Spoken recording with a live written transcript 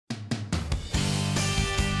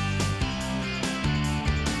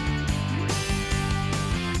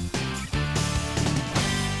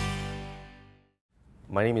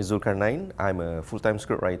My name is Dzulkarnaen. I'm a full-time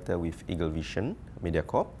scriptwriter with Eaglevision,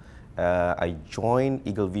 Mediacorp. I joined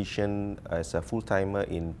Eaglevision as a full-timer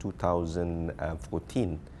in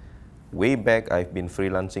 2014. Way back, I've been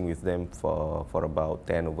freelancing with them for about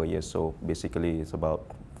 10 over years, so basically it's about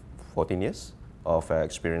 14 years of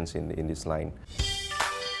experience in this line.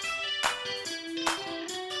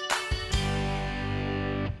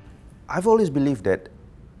 I've always believed that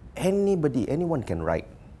anyone can write,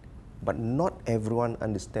 but not everyone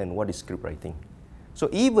understands what is script writing. So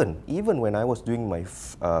even when I was doing my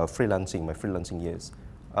freelancing years,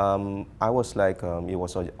 I was like, it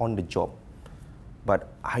was on the job.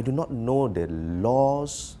 But I do not know the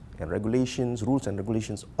laws and regulations, rules and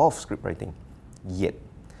regulations of script writing yet.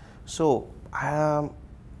 So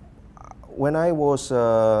when I was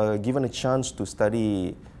given a chance to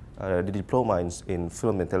study the diploma in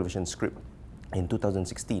film and television script in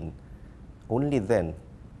 2016, only then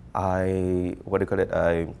I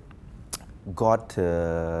got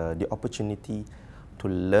the opportunity to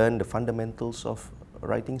learn the fundamentals of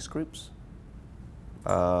writing scripts.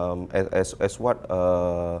 As what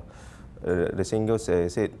the saying goes,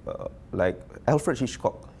 said, like Alfred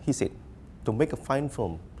Hitchcock, he said, to make a fine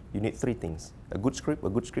film, you need three things: a good script, a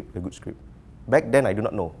good script, a good script. Back then, I do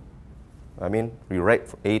not know. I mean, we write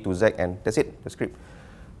from A to Z and that's it, the script.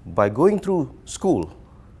 By going through school,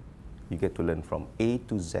 you get to learn from A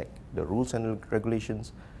to Z, the rules and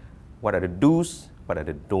regulations, what are the do's, what are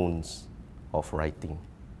the don'ts of writing.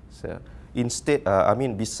 So instead,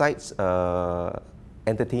 besides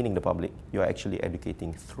entertaining the public, you are actually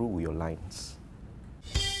educating through your lines.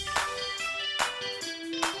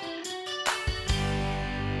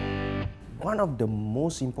 One of the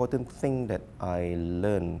most important things that I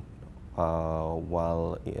learned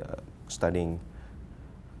while studying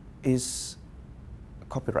is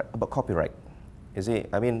copyright. You see,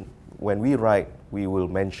 I mean, when we write, we will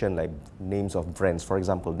mention like names of brands, for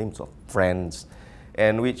example, names of brands,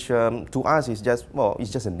 and which to us is just, well,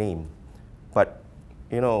 it's just a name. But,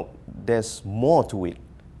 you know, there's more to it.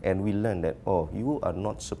 And we learn that, oh, you are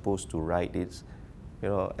not supposed to write it, you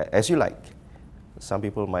know, as you like. Some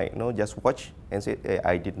people might, you know, just watch and say, hey,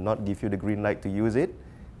 I did not give you the green light to use it.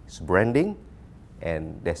 It's branding,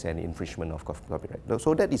 and there's an infringement of copyright.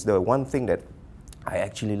 So that is the one thing that I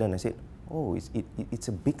actually learned. I said, oh, it's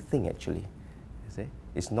a big thing actually. You see?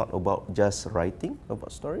 It's not about just writing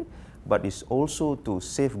about story, but it's also to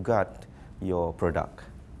safeguard your product.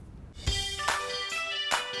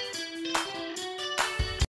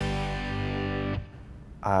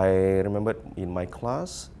 I remember in my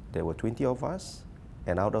class, there were 20 of us,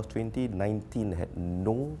 and out of 20, 19 had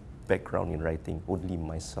no background in writing, only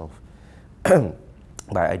myself. But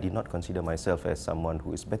I did not consider myself as someone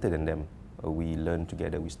who is better than them. We learn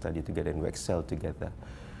together, we study together, and we excel together.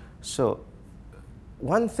 So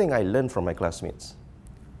one thing I learned from my classmates,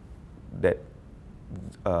 that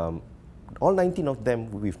all 19 of them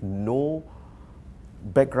with no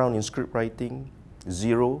background in script writing,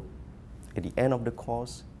 zero, at the end of the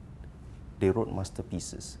course, they wrote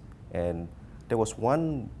masterpieces. And there was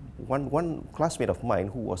one classmate of mine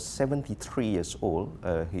who was 73 years old.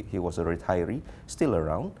 He was a retiree, still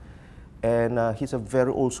around. And he's a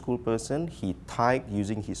very old school person. He typed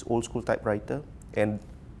using his old school typewriter. And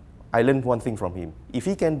I learned one thing from him. If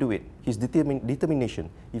he can do it, his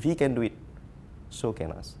determination, if he can do it, so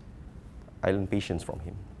can us. I learned patience from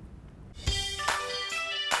him.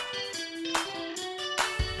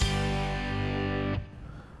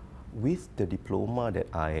 With the diploma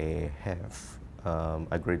that I have,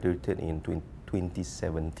 I graduated in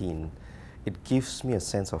 2017. It gives me a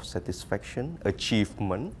sense of satisfaction,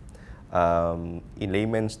 achievement. In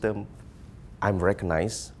layman's term, I'm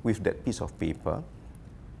recognized with that piece of paper.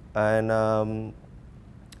 And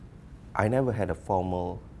I never had a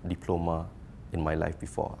formal diploma in my life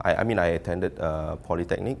before. I mean, I attended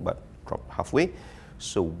Polytechnic, but dropped halfway.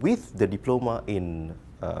 So with the diploma in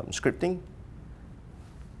scripting,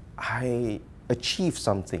 I achieved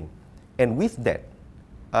something. And with that,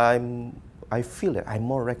 I feel that I'm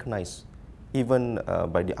more recognized, even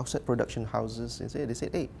by the outside production houses. They say,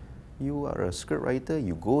 hey, you are a scriptwriter,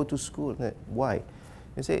 you go to school. Why?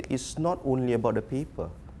 They say, it's not only about the paper.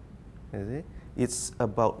 It's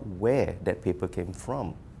about where that paper came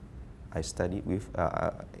from. I studied with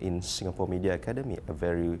in Singapore Media Academy, a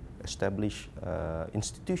very established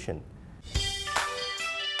institution.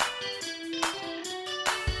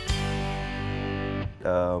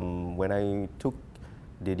 When I took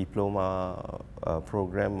the diploma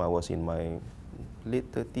program, I was in my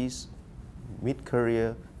late 30s,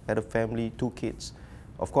 mid-career, had a family, 2 kids.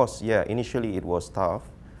 Of course, yeah, initially it was tough,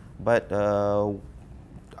 but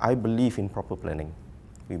I believe in proper planning.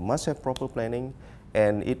 We must have proper planning,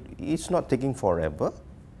 and it's not taking forever.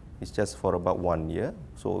 It's just for about 1 year.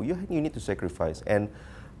 So you need to sacrifice. And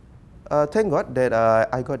thank God that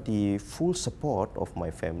I got the full support of my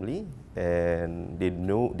family, and they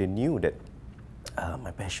knew that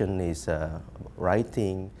my passion is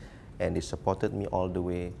writing, and they supported me all the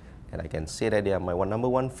way. And I can say that they are my number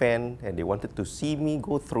one fan, and they wanted to see me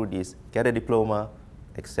go through this, get a diploma,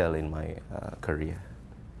 excel in my career.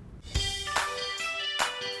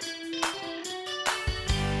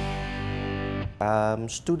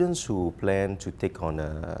 Students who plan to take on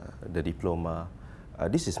the diploma,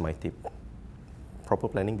 this is my tip. Proper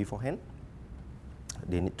planning beforehand.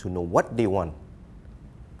 They need to know what they want.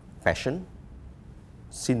 Passion,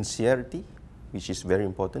 sincerity, which is very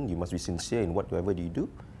important. You must be sincere in whatever you do.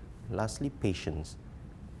 Lastly, patience.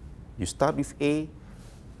 You start with A,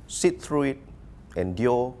 sit through it,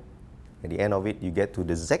 endure. At the end of it, you get to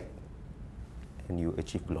the Z, and you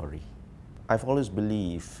achieve glory. I've always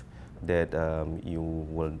believed that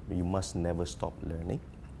you must never stop learning.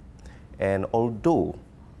 And although,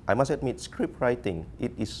 I must admit, script writing,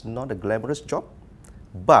 it is not a glamorous job,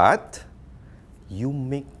 but you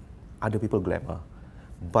make other people glamour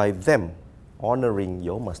by them honoring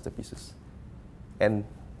your masterpieces. And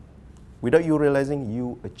without you realizing,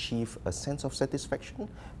 you achieve a sense of satisfaction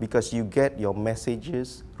because you get your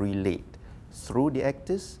messages relayed through the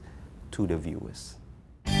actors to the viewers.